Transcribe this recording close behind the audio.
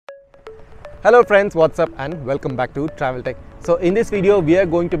Hello friends, what's up and welcome back to TravelTECH. So in this video we are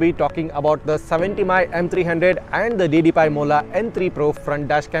going to be talking about the 70MAI M300 and the DDPAI Mola N3 Pro front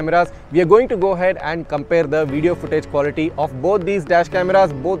dash cameras. We are going to go ahead and compare the video footage quality of both these dash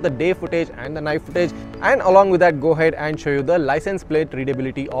cameras, both the day footage and the night footage, and along with that go ahead and show you the license plate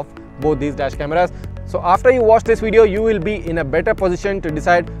readability of both these dash cameras. So after you watch this video, you will be in a better position to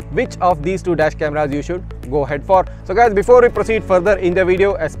decide which of these two dash cameras you should go ahead for. So guys, before we proceed further in the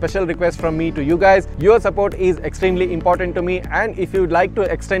video, a special request from me to you guys. Your support is extremely important to me, and if you'd like to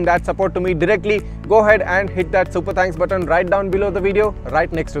extend that support to me directly, go ahead and hit that super thanks button right down below the video,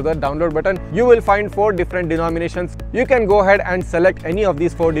 right next to the download button. You will find 4 different denominations. You can go ahead and select any of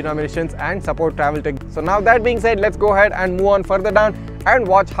these 4 denominations and support TravelTECH. So now that being said, let's go ahead and move on further down and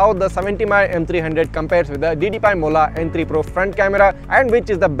watch how the 70MAI M300 compares with the DDPAI Mola N3 Pro front camera and which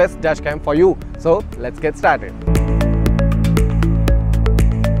is the best dash cam for you. So let's get started.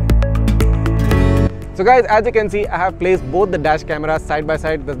 So guys, as you can see, I have placed both the dash cameras side by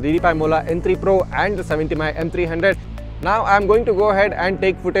side, the DDPAI Mola N3 Pro and the 70MAI M300. Now I am going to go ahead and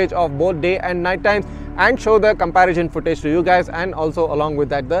take footage of both day and night times and show the comparison footage to you guys, and also along with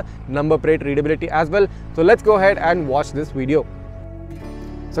that the number plate readability as well. So let's go ahead and watch this video.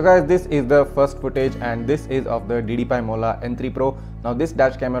 So guys, this is the first footage and this is of the DDPAI Mola N3 Pro. Now this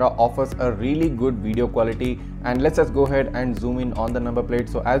dash camera offers a really good video quality, and let's just go ahead and zoom in on the number plate.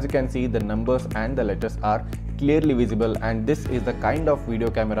 So as you can see, the numbers and the letters are clearly visible, and this is the kind of video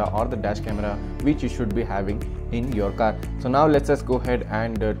camera or the dash camera which you should be having in your car. So now let's just go ahead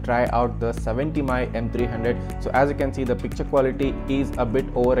and try out the 70MAI M300. So as you can see, the picture quality is a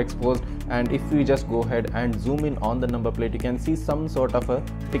bit overexposed, and if we just go ahead and zoom in on the number plate, you can see some sort of a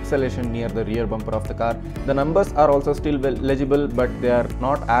pixelation near the rear bumper of the car. The numbers are also still well legible, but they are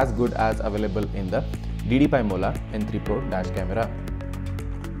not as good as available in the DDPAI Mola N3 Pro dash camera.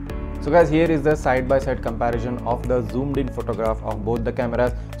 So guys, here is the side-by-side comparison of the zoomed in photograph of both the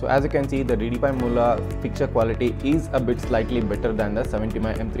cameras. So as you can see, the DDPAI Mola picture quality is a bit slightly better than the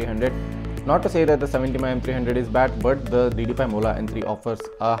 70MAI M300. Not to say that the 70MAI M300 is bad, but the DDPAI Mola N3 offers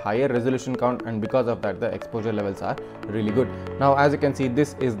a higher resolution count, and because of that the exposure levels are really good. Now as you can see,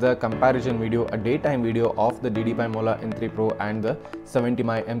 this is the comparison video, a daytime video of the DDPAI Mola N3 Pro and the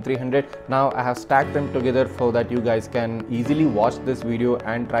 70MAI M300. Now I have stacked them together so that you guys can easily watch this video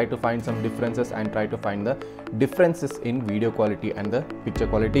and try to find some differences and try to find the differences in video quality and the picture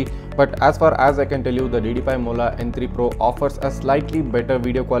quality. But as far as I can tell you, the DDPAI Mola N3 Pro offers a slightly better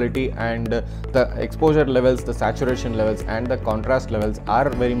video quality, and the exposure levels, the saturation levels and the contrast levels are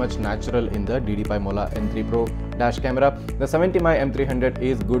very much natural in the DDPAI Mola N3 Pro dash camera. The 70MAI M300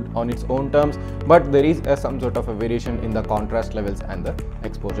 is good on its own terms, but there is some sort of a variation in the contrast levels and the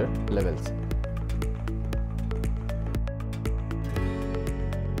exposure levels.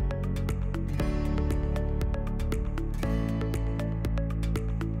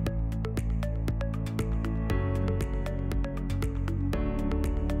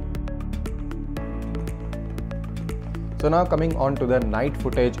 So now coming on to the night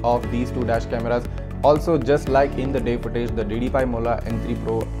footage of these two dash cameras. Also, just like in the day footage, the DDPAI Mola N3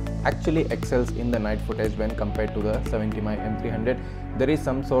 Pro actually excels in the night footage when compared to the 70MAI M300. There is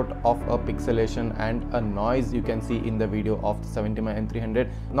some sort of a pixelation and a noise you can see in the video of the 70MAI M300.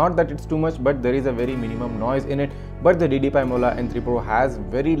 Not that it's too much, but there is a very minimum noise in it. But the DDPAI Mola N3 Pro has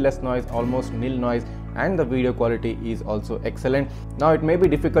very less noise, almost nil noise, and the video quality is also excellent. Now it may be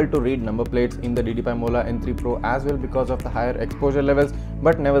difficult to read number plates in the DDPAI Mola N3 Pro as well because of the higher exposure levels,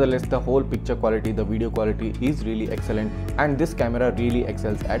 but nevertheless the whole picture quality, the video quality is really excellent, and this camera really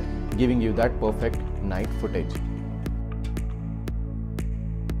excels at giving you that perfect night footage.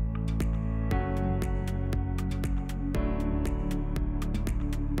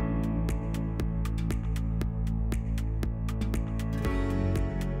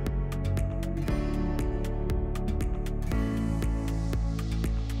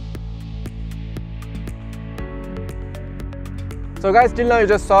 So guys, till now you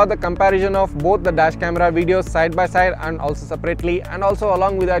just saw the comparison of both the dash camera videos side by side and also separately, and also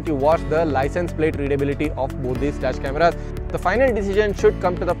along with that you watched the license plate readability of both these dash cameras. The final decision should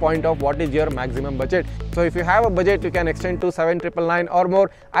come to the point of what is your maximum budget. So if you have a budget you can extend to 7,999 or more,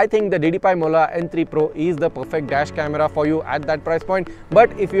 I think the DDPAI Mola N3 Pro is the perfect dash camera for you at that price point.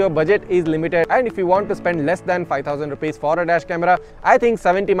 But if your budget is limited and if you want to spend less than 5,000 rupees for a dash camera, I think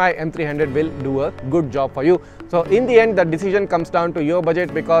 70MAI M300 will do a good job for you. So in the end the decision comes down to your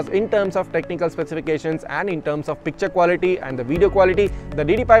budget, because in terms of technical specifications and in terms of picture quality and the video quality, the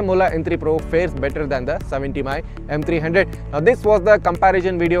DDPAI Mola N3 Pro fares better than the 70MAI M300. Now this was the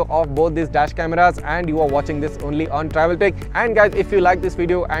comparison video of both these dash cameras, and you are watching this only on TravelTECH. And guys, if you like this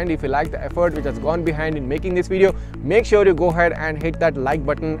video and if you like the effort which has gone behind in making this video, make sure you go ahead and hit that like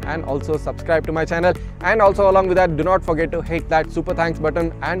button and also subscribe to my channel. And also along with that, do not forget to hit that super thanks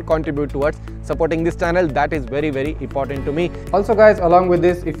button and contribute towards supporting this channel. That is very important to me. Also guys, along with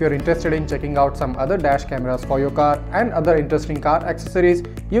this, if you're interested in checking out some other dash cameras for your car and other interesting car accessories,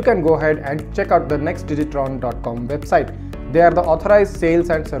 you can go ahead and check out the NEXDIGITRON.com website. They are the authorized sales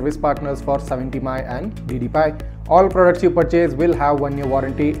and service partners for 70MAI and DDPAI. All products you purchase will have 1-year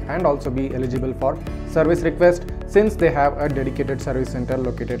warranty and also be eligible for service request, since they have a dedicated service center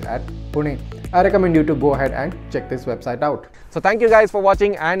located at Pune. I recommend you to go ahead and check this website out. So thank you guys for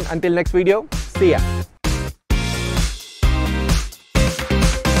watching, and until next video, see ya.